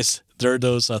 Otherwise, there are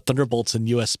those Thunderbolts and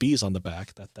USBs on the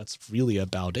back. That's really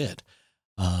about it.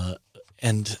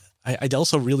 And I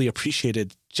also really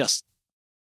appreciated just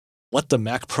what the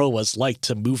Mac Pro was like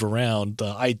to move around,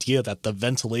 the idea that the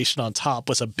ventilation on top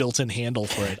was a built-in handle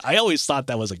for it. I always thought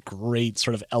that was a great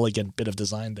sort of elegant bit of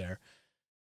design there.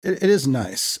 It is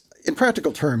nice. In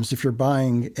practical terms, if you're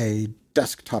buying a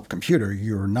desktop computer,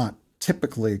 you're not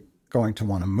typically going to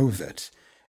want to move it.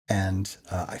 And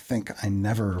I think I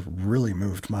never really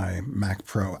moved my Mac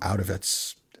Pro out of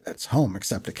its home,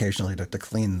 except occasionally to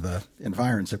clean the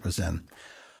environs it was in.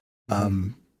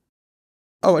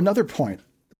 Another point,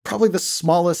 probably the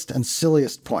smallest and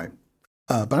silliest point,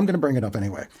 but I'm going to bring it up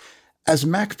anyway. As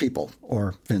Mac people,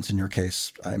 or Vince, in your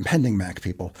case, impending Mac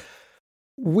people,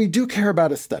 we do care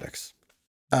about aesthetics.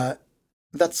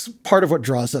 That's part of what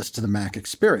draws us to the Mac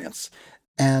experience.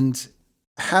 And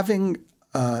having,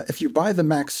 if you buy the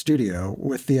Mac Studio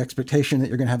with the expectation that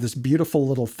you're going to have this beautiful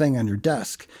little thing on your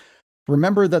desk,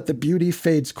 remember that the beauty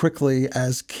fades quickly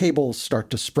as cables start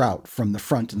to sprout from the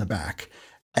front and the back.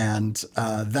 And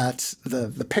that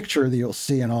the picture that you'll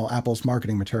see in all Apple's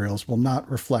marketing materials will not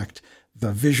reflect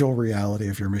the visual reality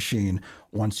of your machine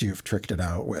once you've tricked it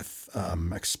out with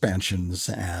expansions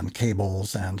and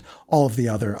cables and all of the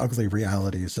other ugly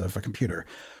realities of a computer.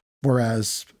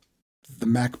 Whereas the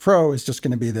Mac Pro is just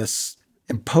going to be this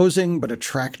imposing but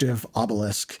attractive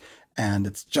obelisk, and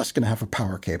it's just going to have a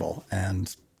power cable.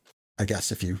 And I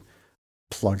guess if you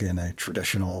plug in a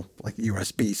traditional like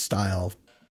USB style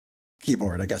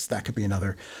keyboard, I guess that could be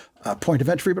another point of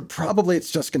entry, but probably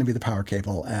it's just going to be the power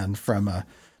cable. And from a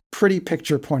pretty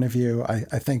picture point of view,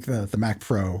 I think the Mac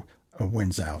Pro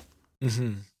wins out.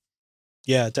 Mm-hmm.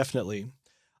 Yeah, definitely.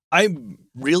 I'm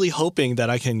really hoping that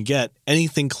I can get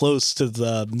anything close to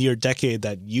the near decade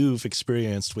that you've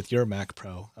experienced with your Mac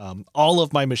Pro. All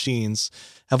of my machines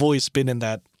have always been in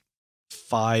that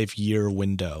 5-year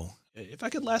window. If I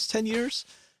could last 10 years,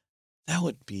 that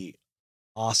would be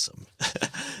awesome.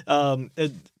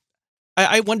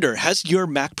 I wonder, has your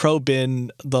Mac Pro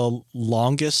been the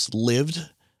longest lived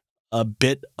a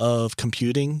bit of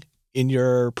computing in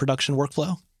your production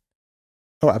workflow?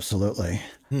 Oh, absolutely.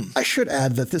 I should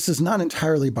add that this is not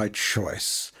entirely by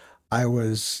choice. I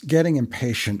was getting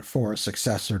impatient for a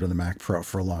successor to the Mac Pro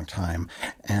for a long time,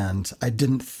 and I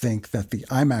didn't think that the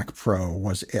iMac Pro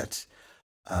was it.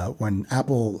 When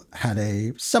Apple had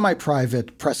a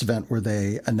semi-private press event where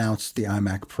they announced the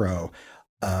iMac Pro,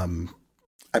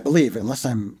 I believe, unless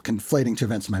I'm conflating two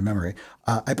events in my memory,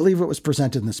 I believe it was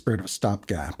presented in the spirit of a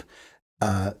stopgap.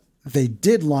 They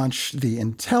did launch the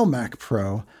Intel Mac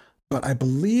Pro, but I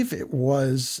believe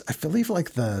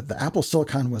like the Apple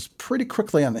Silicon was pretty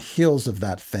quickly on the heels of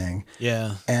that thing.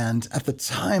 Yeah. And at the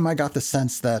time, I got the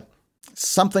sense that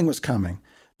something was coming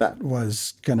that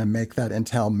was going to make that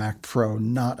Intel Mac Pro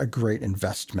not a great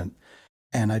investment.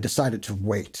 And I decided to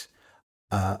wait.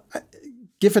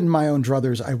 Given my own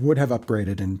druthers, I would have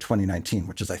upgraded in 2019,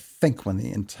 which is, I think, when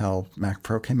the Intel Mac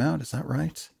Pro came out. Is that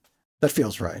right? That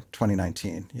feels right.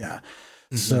 2019. Yeah.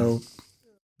 Mm-hmm. So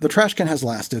the trash can has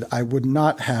lasted. I would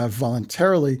not have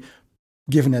voluntarily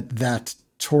given it that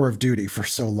tour of duty for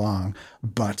so long,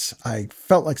 but I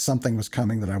felt like something was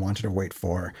coming that I wanted to wait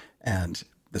for. And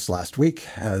this last week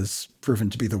has proven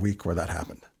to be the week where that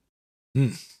happened.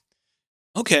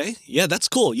 Okay. Yeah, that's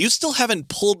cool. You still haven't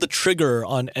pulled the trigger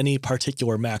on any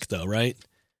particular Mac though, right?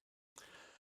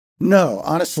 No,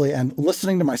 honestly, and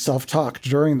listening to myself talk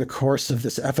during the course of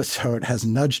this episode has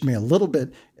nudged me a little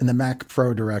bit in the Mac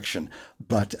Pro direction.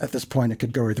 But at this point, it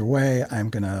could go either way. I'm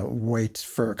going to wait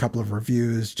for a couple of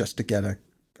reviews just to get a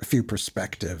few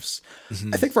perspectives.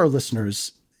 Mm-hmm. I think for our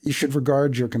listeners, you should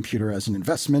regard your computer as an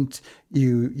investment.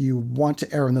 You want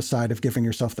to err on the side of giving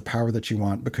yourself the power that you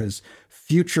want, because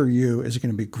future you is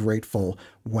going to be grateful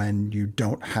when you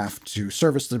don't have to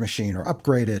service the machine or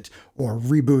upgrade it or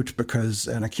reboot because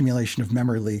an accumulation of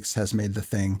memory leaks has made the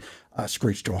thing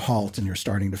screech to a halt, and you're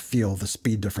starting to feel the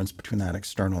speed difference between that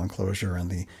external enclosure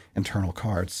and the internal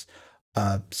cards.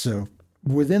 So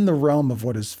within the realm of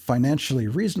what is financially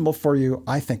reasonable for you,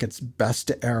 I think it's best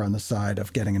to err on the side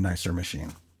of getting a nicer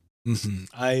machine. Mm-hmm.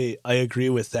 I agree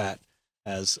with that.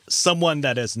 As someone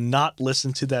that has not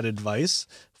listened to that advice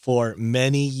for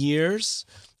many years,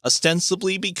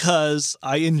 ostensibly because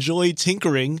I enjoy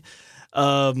tinkering,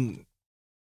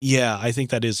 yeah, I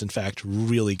think that is in fact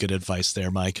really good advice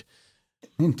there, Mike.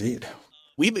 Indeed.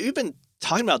 We've been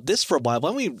talking about this for a while. Why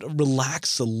don't we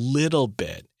relax a little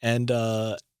bit? And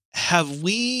have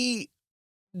we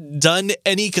done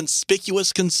any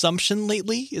conspicuous consumption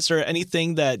lately? Is there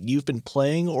anything that you've been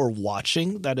playing or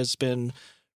watching that has been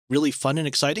really fun and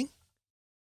exciting?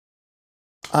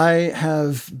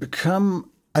 I've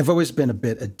always been a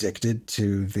bit addicted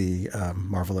to the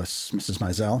Marvelous Mrs.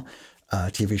 Maisel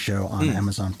TV show on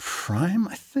Amazon Prime.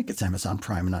 I think it's Amazon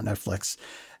Prime, not Netflix.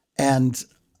 And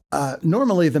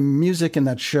normally the music in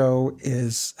that show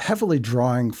is heavily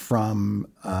drawing from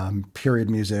period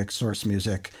music, source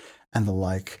music, and the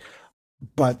like.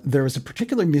 But there was a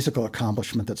particular musical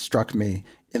accomplishment that struck me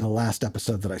in the last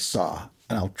episode that I saw.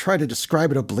 And I'll try to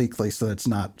describe it obliquely so that it's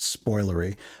not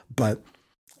spoilery. But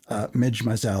Midge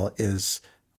Maisel is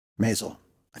Maisel.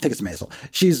 I think it's Maisel.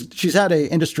 She's at a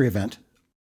industry event.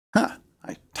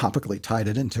 I topically tied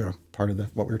it into part of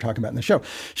what we were talking about in the show.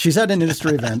 She's at an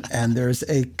industry event, and there's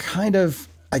a kind of,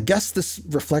 I guess this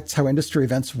reflects how industry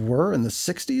events were in the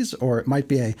 60s, or it might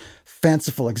be a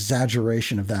fanciful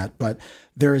exaggeration of that, but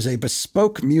there is a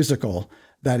bespoke musical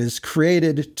that is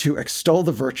created to extol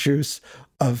the virtues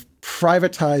of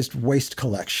privatized waste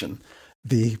collection.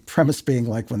 The premise being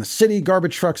like, when the city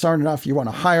garbage trucks aren't enough, you want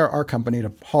to hire our company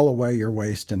to haul away your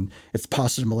waste, and it's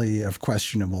possibly of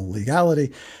questionable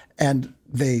legality. And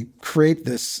they create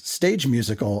this stage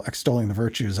musical extolling the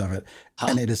virtues of it,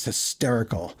 and it is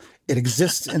hysterical. It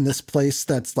exists in this place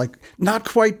that's like not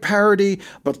quite parody,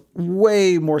 but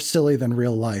way more silly than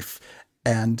real life.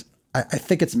 And I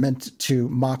think it's meant to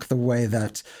mock the way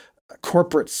that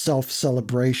corporate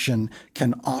self-celebration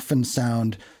can often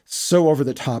sound so over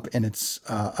the top in its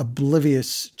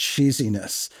oblivious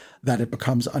cheesiness that it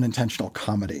becomes unintentional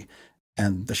comedy.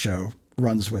 And the show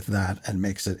runs with that and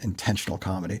makes it intentional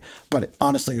comedy. But it,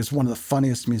 honestly, is one of the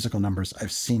funniest musical numbers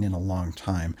I've seen in a long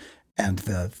time. And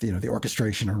the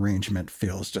orchestration arrangement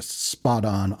feels just spot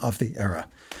on of the era.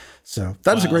 So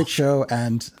that is a great show.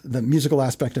 And the musical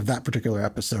aspect of that particular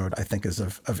episode, I think, is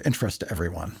of interest to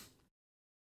everyone.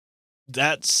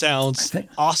 That sounds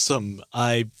awesome.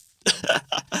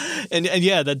 And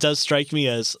yeah, that does strike me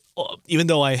as, even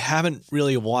though I haven't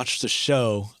really watched the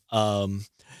show,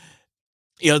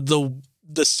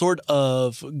 the sort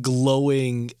of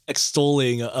glowing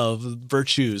extolling of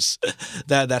virtues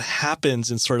that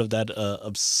happens in sort of that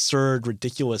absurd,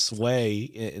 ridiculous way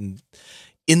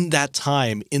in that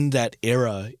time, in that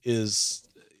era is,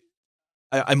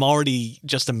 I'm already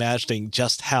just imagining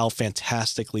just how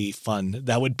fantastically fun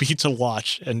that would be to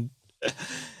watch and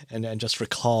just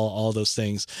recall all those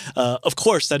things. Of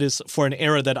course, that is for an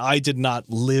era that I did not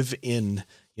live in,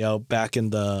 back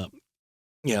in the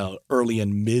early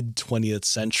and mid 20th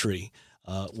century,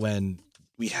 when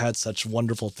we had such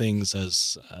wonderful things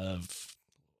as,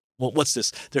 what's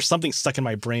this? There's something stuck in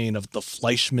my brain of the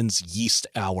Fleischmann's Yeast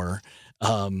Hour.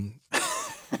 And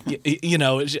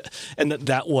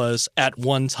that was at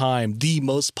one time the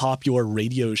most popular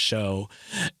radio show,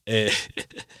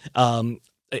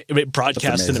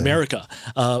 broadcast in America.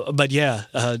 But yeah,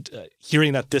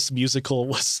 hearing that this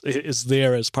musical is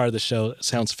there as part of the show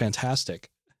sounds fantastic.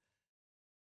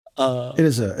 It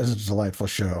is a delightful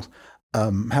show.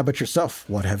 How about yourself?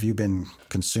 What have you been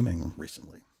consuming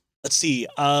recently? Let's see.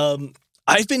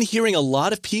 I've been hearing a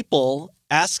lot of people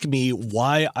ask me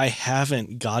why I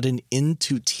haven't gotten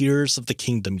into Tears of the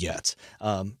Kingdom yet.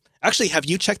 Actually, have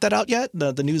you checked that out yet?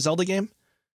 The new Zelda game?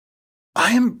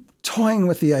 I am toying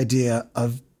with the idea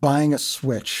of buying a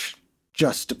Switch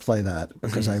just to play that,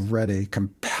 because I read a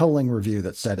compelling review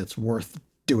that said it's worth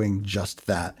doing just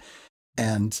that.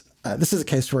 And this is a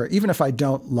case where even if I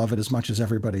don't love it as much as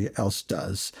everybody else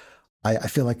does, I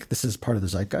feel like this is part of the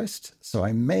zeitgeist. So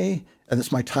I may, and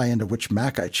this might tie into which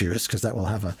Mac I choose, because that will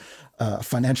have a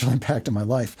financial impact on my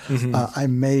life. I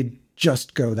may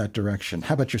just go that direction.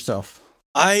 How about yourself?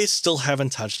 I still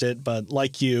haven't touched it, but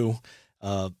like you,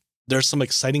 there's some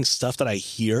exciting stuff that I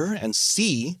hear and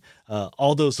see.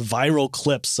 All those viral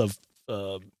clips of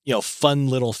fun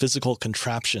little physical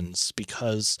contraptions,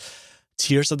 because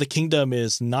Tears of the Kingdom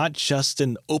is not just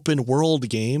an open world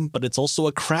game, but it's also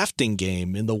a crafting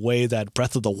game in the way that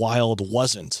Breath of the Wild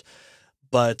wasn't.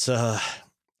 But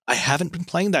I haven't been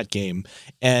playing that game.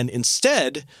 And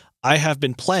instead, I have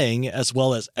been playing, as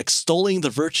well as extolling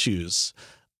the virtues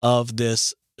of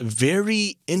this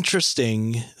very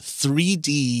interesting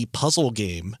 3D puzzle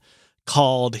game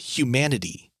called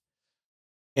Humanity.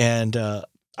 And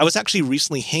I was actually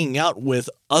recently hanging out with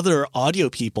other audio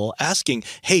people asking,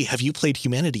 hey, have you played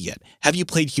Humanity yet? Have you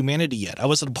played Humanity yet? I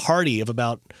was at a party of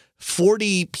about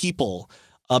 40 people,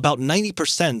 about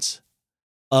 90%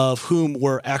 of whom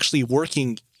were actually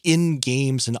working in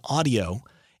games and audio,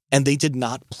 and they did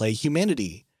not play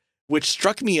Humanity, which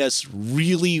struck me as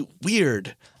really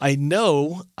weird. I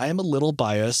know I am a little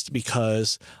biased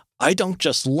because I don't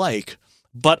just like,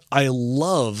 but I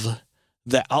love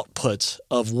the output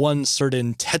of one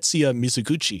certain Tetsuya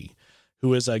Mizuguchi,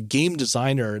 who is a game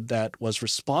designer that was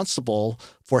responsible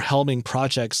for helming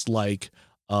projects like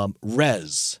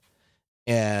Rez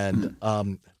and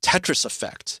Tetris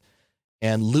Effect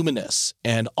and Luminous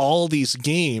and all these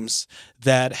games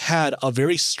that had a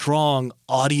very strong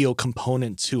audio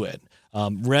component to it.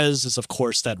 Rez is, of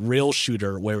course, that rail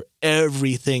shooter where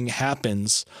everything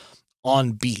happens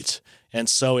on beat. And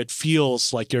so it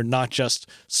feels like you're not just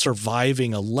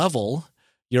surviving a level,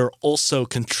 you're also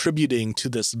contributing to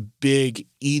this big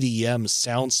EDM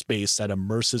sound space that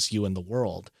immerses you in the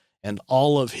world. And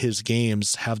all of his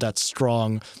games have that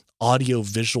strong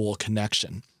audio-visual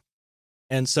connection.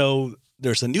 And so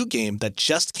there's a new game that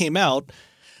just came out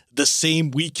the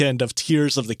same weekend of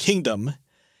Tears of the Kingdom.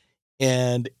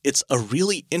 And it's a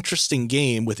really interesting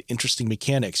game with interesting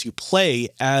mechanics. You play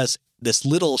as this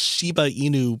little Shiba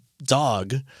Inu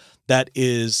dog that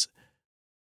is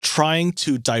trying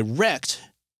to direct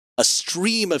a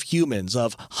stream of humans,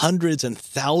 of hundreds and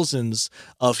thousands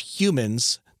of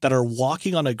humans that are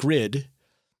walking on a grid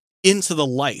into the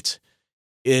light.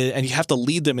 And you have to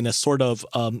lead them in a sort of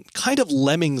kind of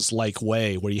Lemmings-like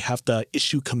way where you have to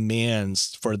issue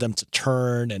commands for them to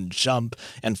turn and jump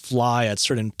and fly at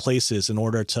certain places in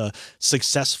order to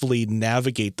successfully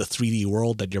navigate the 3D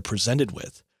world that you're presented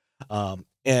with.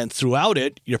 And throughout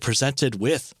it, you're presented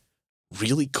with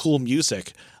really cool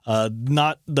music,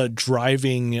 not the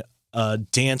driving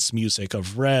dance music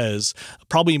of Rez,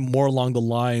 probably more along the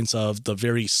lines of the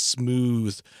very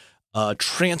smooth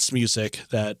trance music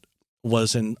that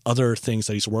was in other things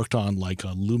that he's worked on, like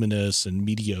Luminous and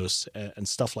Meteos and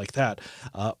stuff like that.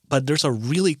 But there's a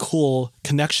really cool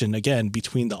connection, again,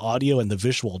 between the audio and the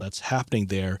visual that's happening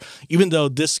there, even though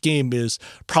this game is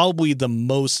probably the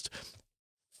most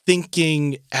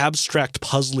thinking, abstract,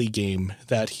 puzzly game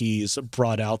that he's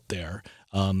brought out there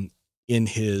in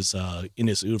his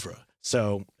oeuvre.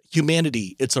 So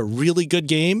Humanity, it's a really good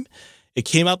game. It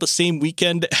came out the same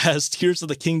weekend as Tears of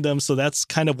the Kingdom, so that's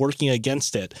kind of working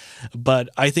against it. But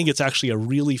I think it's actually a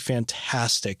really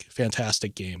fantastic,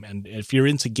 fantastic game. And if you're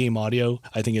into game audio,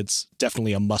 I think it's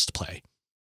definitely a must-play.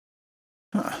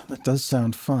 That does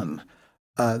sound fun.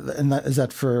 And is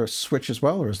that for Switch as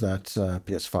well, or is that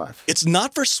PS5? It's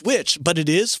not for Switch, but it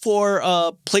is for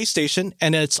PlayStation,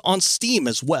 and it's on Steam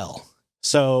as well.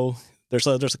 So there's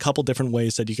a couple different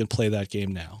ways that you can play that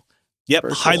game now. Yep,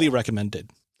 very highly cool. Recommended.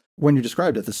 When you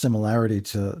described it, the similarity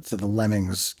to the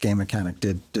Lemmings game mechanic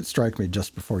did strike me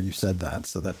just before you said that.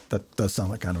 So that does sound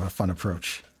like kind of a fun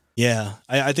approach. Yeah,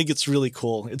 I think it's really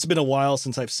cool. It's been a while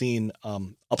since I've seen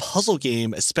a puzzle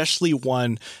game, especially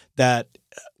one that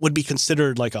would be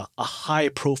considered like a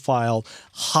high-profile,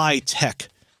 high-tech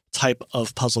type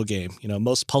of puzzle game. You know,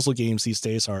 most puzzle games these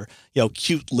days are,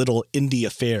 cute little indie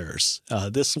affairs.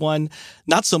 This one,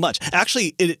 not so much.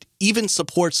 Actually, it even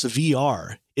supports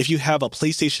VR. If you have a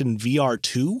PlayStation VR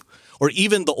 2 or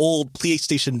even the old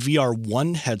PlayStation VR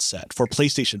 1 headset for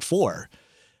PlayStation 4,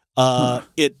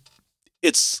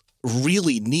 it's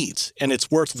really neat and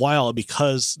it's worthwhile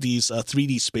because these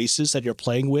 3D spaces that you're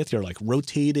playing with, you're like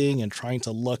rotating and trying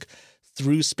to look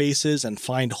through spaces and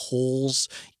find holes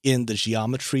in the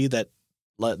geometry that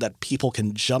people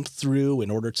can jump through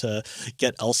in order to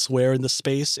get elsewhere in the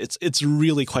space. It's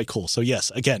really quite cool. So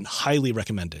yes, again, highly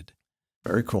recommended.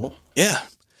 Very cool. Yeah.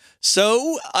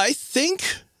 So I think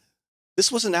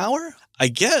this was an hour. I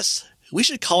guess we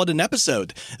should call it an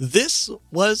episode. This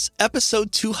was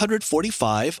episode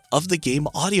 245 of the Game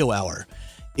Audio Hour.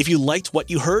 If you liked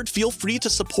what you heard, feel free to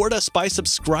support us by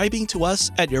subscribing to us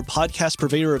at your podcast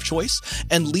purveyor of choice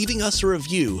and leaving us a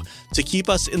review to keep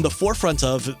us in the forefront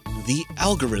of the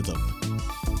algorithm.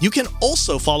 You can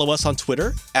also follow us on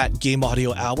Twitter at Game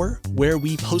Audio Hour, where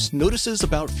we post notices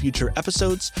about future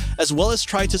episodes, as well as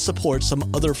try to support some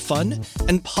other fun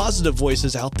and positive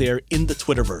voices out there in the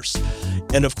Twitterverse.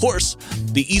 And of course,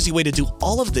 the easy way to do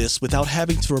all of this without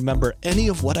having to remember any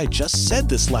of what I just said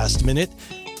this last minute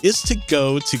is to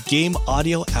go to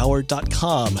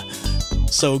GameAudioHour.com.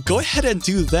 So go ahead and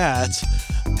do that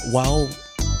while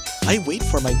I wait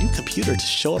for my new computer to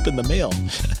show up in the mail.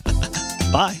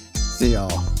 Bye. See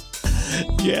y'all.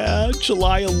 Yeah,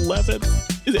 July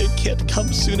 11th. It can't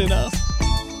come soon enough.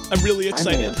 I'm really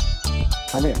excited.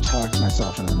 I may have talked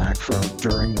myself in the Mac Pro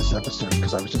during this episode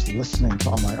because I was just listening to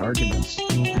all my arguments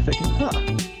and thinking,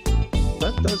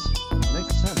 that does